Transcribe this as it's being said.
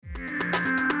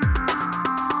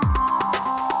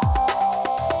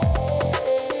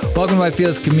Welcome to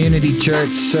Whitefields Community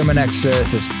Church Sermon Extra.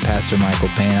 This is Pastor Michael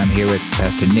Payne. I'm here with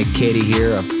Pastor Nick Cady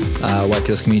here of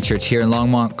Whitefields Community Church here in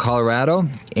Longmont, Colorado,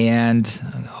 and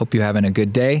I hope you're having a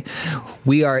good day.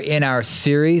 We are in our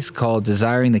series called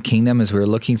Desiring the Kingdom as we're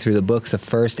looking through the books of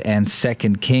 1st and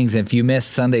 2nd Kings. And if you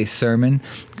missed Sunday's sermon,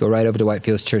 go right over to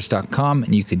whitefieldschurch.com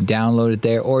and you can download it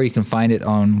there, or you can find it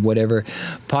on whatever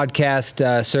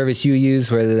podcast service you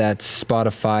use, whether that's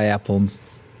Spotify,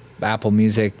 Apple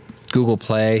Music, Google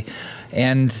Play.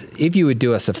 And if you would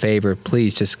do us a favor,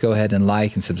 please just go ahead and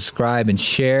like and subscribe and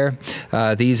share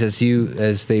these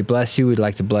as they bless you. We'd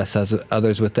like to bless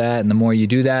others with that. And the more you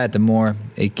do that, the more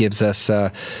it gives us,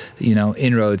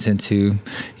 inroads into,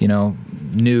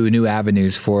 new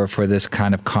avenues for this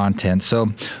kind of content. So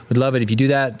we'd love it if you do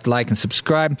that, like and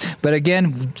subscribe. But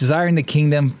again, Desiring the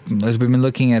Kingdom, as we've been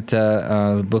looking at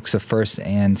books of 1st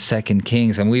and 2nd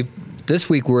Kings, and this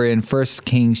week we're in 1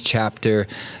 Kings chapter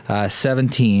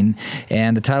 17,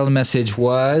 and the title of the message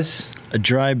was A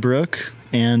Dry Brook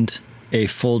and a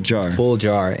Full Jar. Full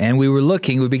jar. And we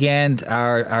began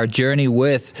our journey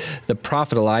with the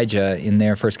prophet Elijah in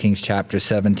there, 1 Kings chapter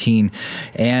 17.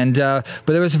 And but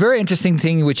there was a very interesting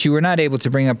thing which you were not able to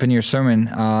bring up in your sermon,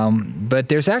 but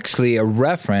there's actually a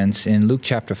reference in Luke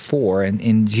chapter 4 and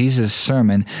in Jesus'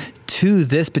 sermon to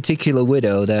this particular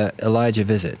widow that Elijah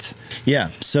visits. Yeah,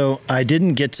 so I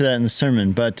didn't get to that in the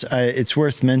sermon, but it's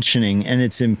worth mentioning, and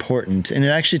it's important. And it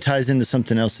actually ties into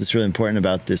something else that's really important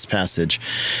about this passage.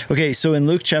 Okay, so in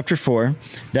Luke chapter 4,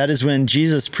 that is when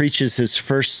Jesus preaches his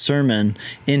first sermon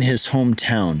in his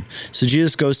hometown. So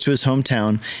Jesus goes to his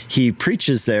hometown, he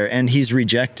preaches there, and he's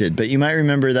rejected. But you might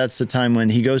remember that's the time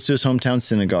when he goes to his hometown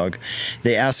synagogue.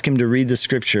 They ask him to read the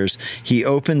scriptures. He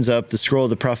opens up the scroll of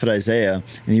the prophet Isaiah,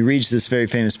 and he reads this very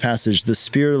famous passage: "The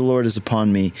Spirit of the Lord is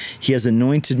upon me. He has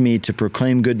anointed me to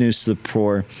proclaim good news to the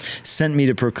poor, sent me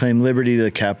to proclaim liberty to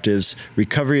the captives,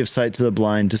 recovery of sight to the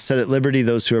blind, to set at liberty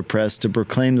those who are oppressed, to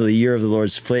proclaim the year of the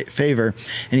Lord's favor."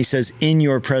 And he says, in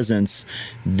your presence,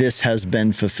 this has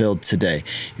been fulfilled today.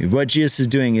 What Jesus is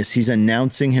doing is he's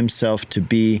announcing himself to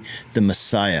be the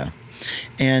Messiah.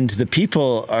 And the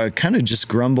people are kind of just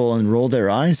grumble and roll their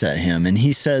eyes at him. And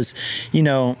he says,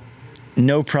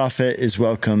 no prophet is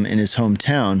welcome in his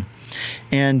hometown.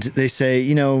 And they say,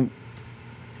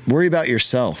 worry about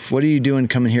yourself. What are you doing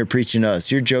coming here preaching to us?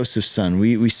 You're Joseph's son.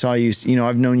 We saw you,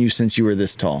 I've known you since you were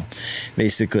this tall,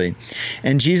 basically.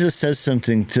 And Jesus says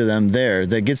something to them there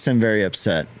that gets them very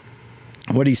upset.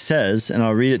 What he says, and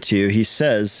I'll read it to you, he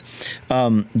says,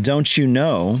 don't you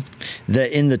know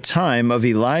that in the time of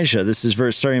Elijah, this is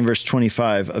starting in verse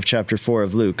 25 of chapter 4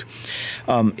 of Luke,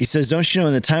 he says, don't you know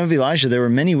in the time of Elijah there were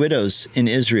many widows in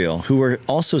Israel who were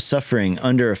also suffering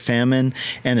under a famine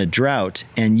and a drought,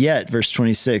 and yet, verse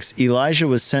 26, Elijah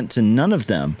was sent to none of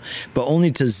them, but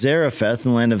only to Zarephath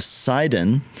in the land of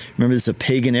Sidon. Remember, this is a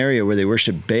pagan area where they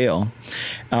worship Baal,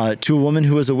 to a woman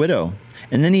who was a widow.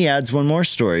 And then he adds one more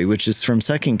story, which is from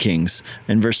 2 Kings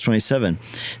in verse 27.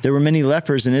 There were many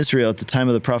lepers in Israel at the time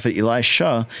of the prophet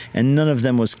Elisha, and none of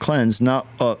them was cleansed,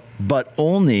 but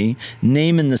only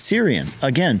Naaman the Syrian.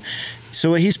 Again,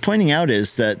 so what he's pointing out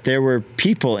is that there were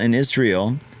people in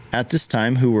Israel at this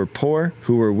time who were poor,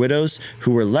 who were widows,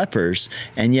 who were lepers,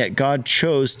 and yet God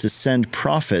chose to send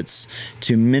prophets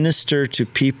to minister to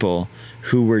people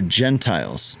who were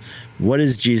Gentiles. What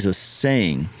is Jesus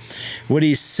saying? What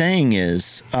he's saying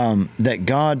is that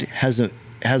God has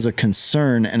a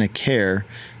concern and a care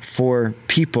for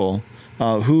people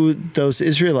who those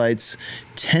Israelites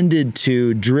tended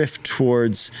to drift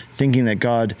towards thinking that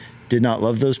God did not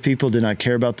love those people, did not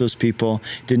care about those people,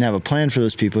 didn't have a plan for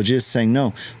those people. Jesus saying,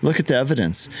 no, look at the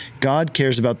evidence. God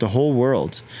cares about the whole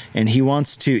world, and he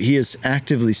is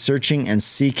actively searching and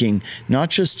seeking not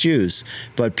just Jews,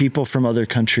 but people from other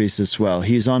countries as well.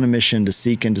 He's on a mission to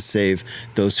seek and to save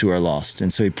those who are lost.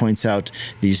 And so he points out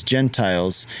these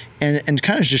Gentiles and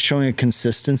kind of just showing a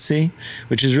consistency,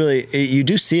 which is really, you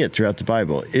do see it throughout the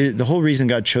Bible. The whole reason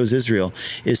God chose Israel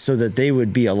is so that they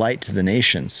would be a light to the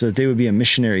nations, so that they would be a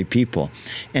missionary people.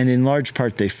 And in large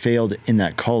part, they failed in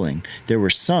that calling. There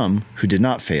were some who did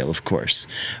not fail, of course.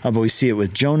 But we see it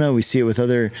with Jonah. We see it with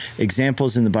other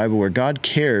examples in the Bible where God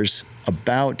cares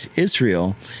about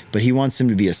Israel, but he wants them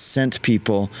to be a sent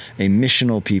people, a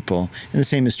missional people, and the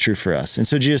same is true for us. And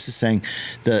so Jesus is saying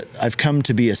that I've come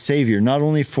to be a savior, not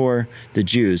only for the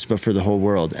Jews, but for the whole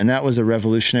world. And that was a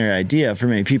revolutionary idea for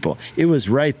many people. It was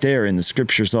right there in the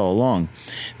scriptures all along,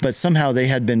 but somehow they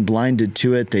had been blinded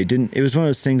to it. It was one of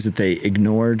those things that they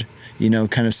ignored,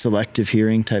 kind of selective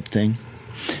hearing type thing.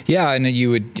 Yeah, and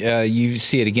you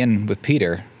see it again with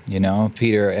Peter.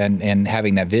 Peter, and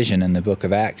having that vision in the book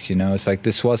of Acts. It's like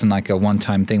this wasn't like a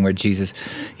one-time thing where Jesus,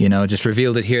 just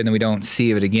revealed it here and then we don't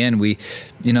see it again.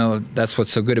 That's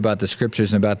what's so good about the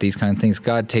scriptures and about these kind of things.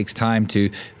 God takes time to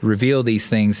reveal these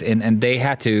things, and they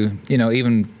had to,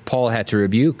 even Paul had to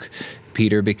rebuke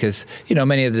Peter because,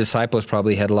 many of the disciples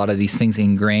probably had a lot of these things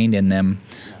ingrained in them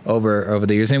over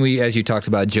the years. And as you talked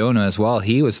about Jonah as well,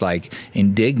 he was like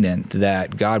indignant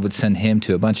that God would send him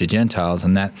to a bunch of Gentiles,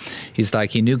 and that he's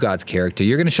like, he knew God's character.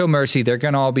 You're going to show mercy. They're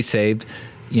going to all be saved.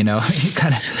 He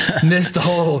kind of missed the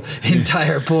whole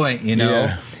entire point,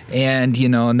 Yeah. And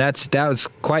that was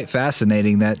quite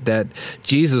fascinating that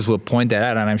Jesus would point that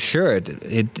out, and I'm sure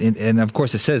it and of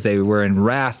course it says they were in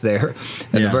wrath there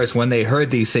in the verse when they heard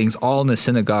these things. All in the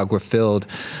synagogue were filled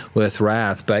with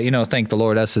wrath. But thank the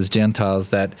Lord, us as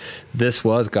Gentiles, that this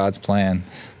was God's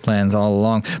plans all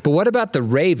along. But what about the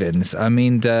ravens? I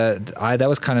mean, that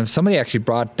was kind of, somebody actually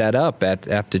brought that up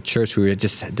after church. We were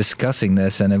just discussing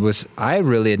this, and I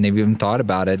really had never even thought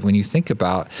about it. When you think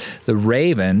about the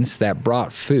ravens that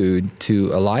brought food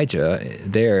to Elijah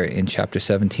there in chapter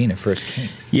 17 of 1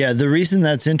 Kings. Yeah, the reason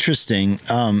that's interesting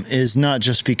is not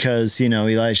just because,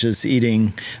 Elijah's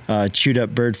eating chewed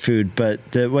up bird food, but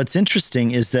what's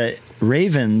interesting is that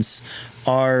ravens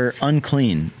are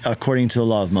unclean according to the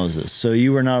law of Moses. So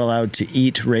you were not allowed to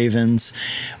eat ravens.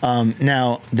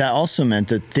 Now, that also meant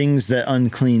that things that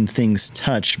unclean things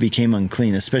touched became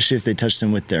unclean, especially if they touched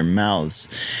them with their mouths.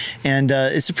 And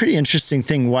it's a pretty interesting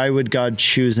thing. Why would God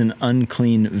choose an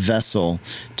unclean vessel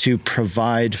to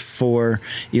provide for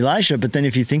Elijah? But then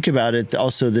if you think about it,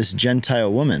 also this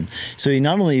Gentile woman. So he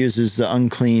not only uses the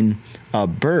unclean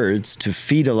birds to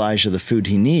feed Elijah the food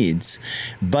he needs,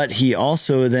 but he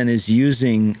also then is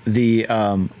using the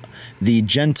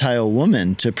Gentile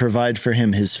woman to provide for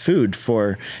him his food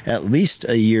for at least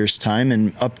a year's time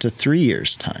and up to 3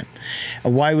 years' time.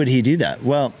 Why would he do that?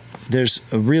 Well, there's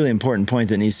a really important point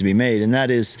that needs to be made, and that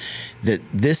is that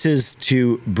this is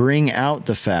to bring out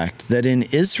the fact that in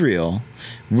Israel,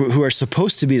 who are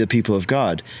supposed to be the people of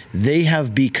God, they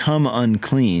have become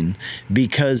unclean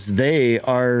because they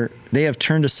have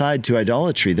turned aside to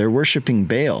idolatry. They're worshiping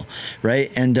Baal, right?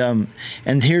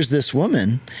 And here's this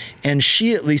woman, and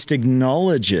she at least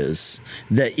acknowledges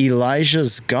that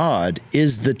Elijah's God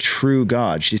is the true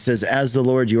God. She says, "As the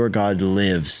Lord your God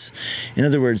lives." In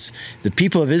other words, the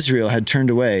people of Israel had turned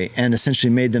away and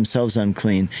essentially made themselves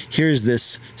unclean. Here's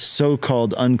this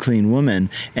so-called unclean woman,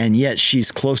 and yet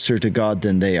she's closer to God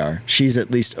than they are. She's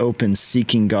at least open,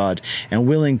 seeking God, and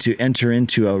willing to enter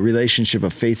into a relationship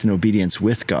of faith and obedience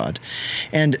with God.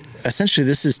 And essentially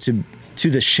this is to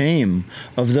the shame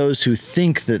of those who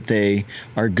think that they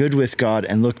are good with God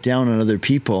and look down on other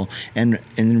people, and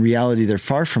in reality they're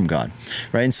far from God,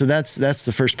 right? And so that's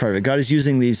the first part of it. God is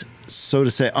using these, so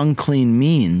to say, unclean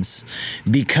means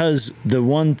because the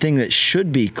one thing that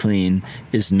should be clean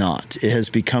is not. It has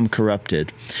become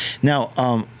corrupted. Now,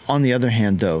 on the other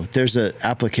hand, though, there's an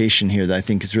application here that I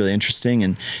think is really interesting,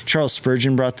 and Charles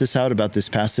Spurgeon brought this out about this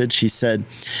passage. He said,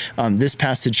 this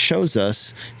passage shows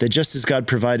us that just as God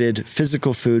provided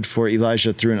physical food for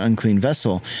Elijah through an unclean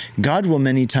vessel, God will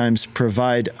many times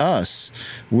provide us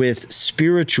with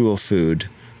spiritual food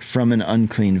from an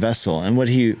unclean vessel. And what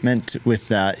he meant with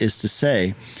that is to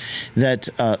say that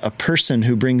a person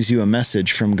who brings you a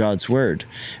message from God's word,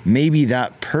 maybe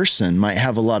that person might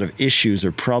have a lot of issues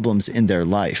or problems in their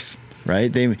life,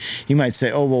 right? You might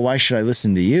say, "Oh, well, why should I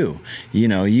listen to you?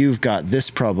 You've got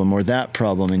this problem or that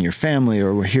problem in your family,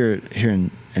 or we're here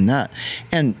and that."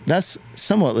 And that's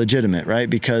somewhat legitimate, right?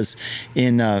 Because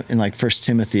in like 1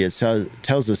 Timothy, it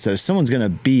tells us that if someone's going to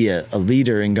be a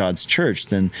leader in God's church,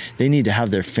 then they need to have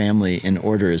their family in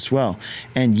order as well.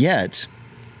 And yet,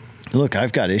 look,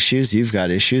 I've got issues. You've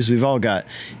got issues. We've all got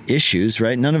issues,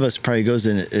 right? None of us probably goes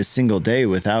in a single day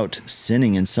without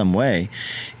sinning in some way.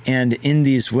 And in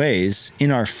these ways,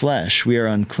 in our flesh, we are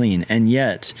unclean. And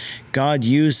yet, God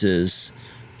uses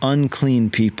unclean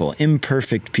people,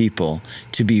 imperfect people,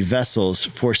 to be vessels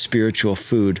for spiritual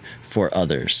food for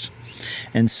others.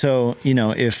 And so,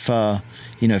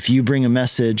 if you bring a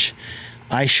message,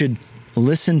 I should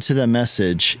listen to the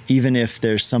message, even if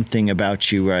there's something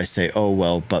about you where I say, "Oh,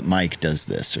 well, but Mike does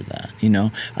this or that."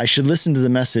 I should listen to the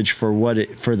message for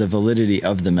for the validity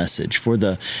of the message, for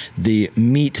the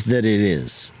meat that it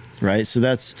is. Right? So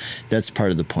that's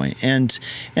part of the point. And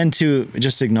to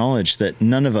just acknowledge that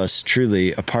none of us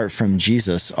truly, apart from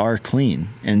Jesus, are clean.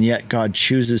 And yet God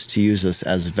chooses to use us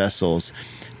as vessels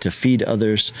to feed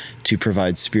others, to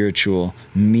provide spiritual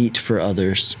meat for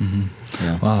others. Mm-hmm.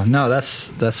 Yeah. Well, no,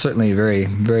 that's certainly very,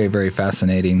 very, very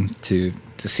fascinating to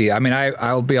see. I mean,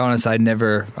 I'll be honest, I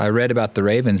read about the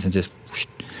ravens and just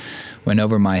went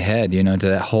over my head, to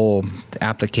that whole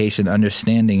application,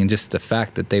 understanding, and just the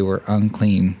fact that they were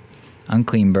unclean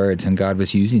birds, and God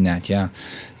was using that,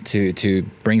 to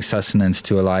bring sustenance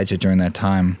to Elijah during that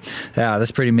time. Yeah,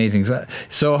 that's pretty amazing.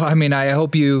 So, I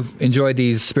hope you enjoyed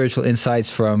these spiritual insights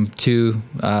from two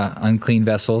unclean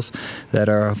vessels that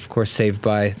are, of course, saved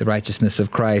by the righteousness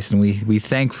of Christ, and we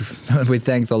thank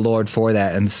the Lord for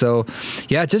that. And so,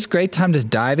 just great time just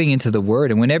diving into the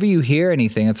Word. And whenever you hear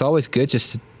anything, it's always good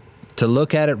just to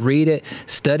look at it, read it,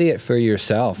 study it for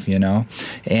yourself,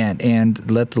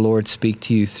 and let the Lord speak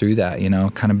to you through that,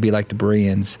 kind of be like the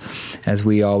Bereans, as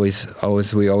we always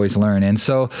learn. And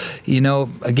so,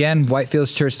 again,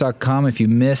 whitefieldschurch.com. If you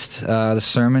missed the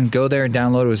sermon, go there and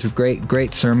download it. It was a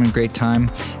great sermon, great time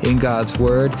in God's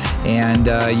Word. And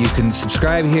you can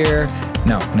subscribe here.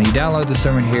 No, you download the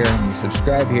sermon here, and you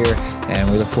subscribe here,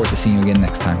 and we look forward to seeing you again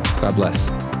next time. God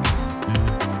bless.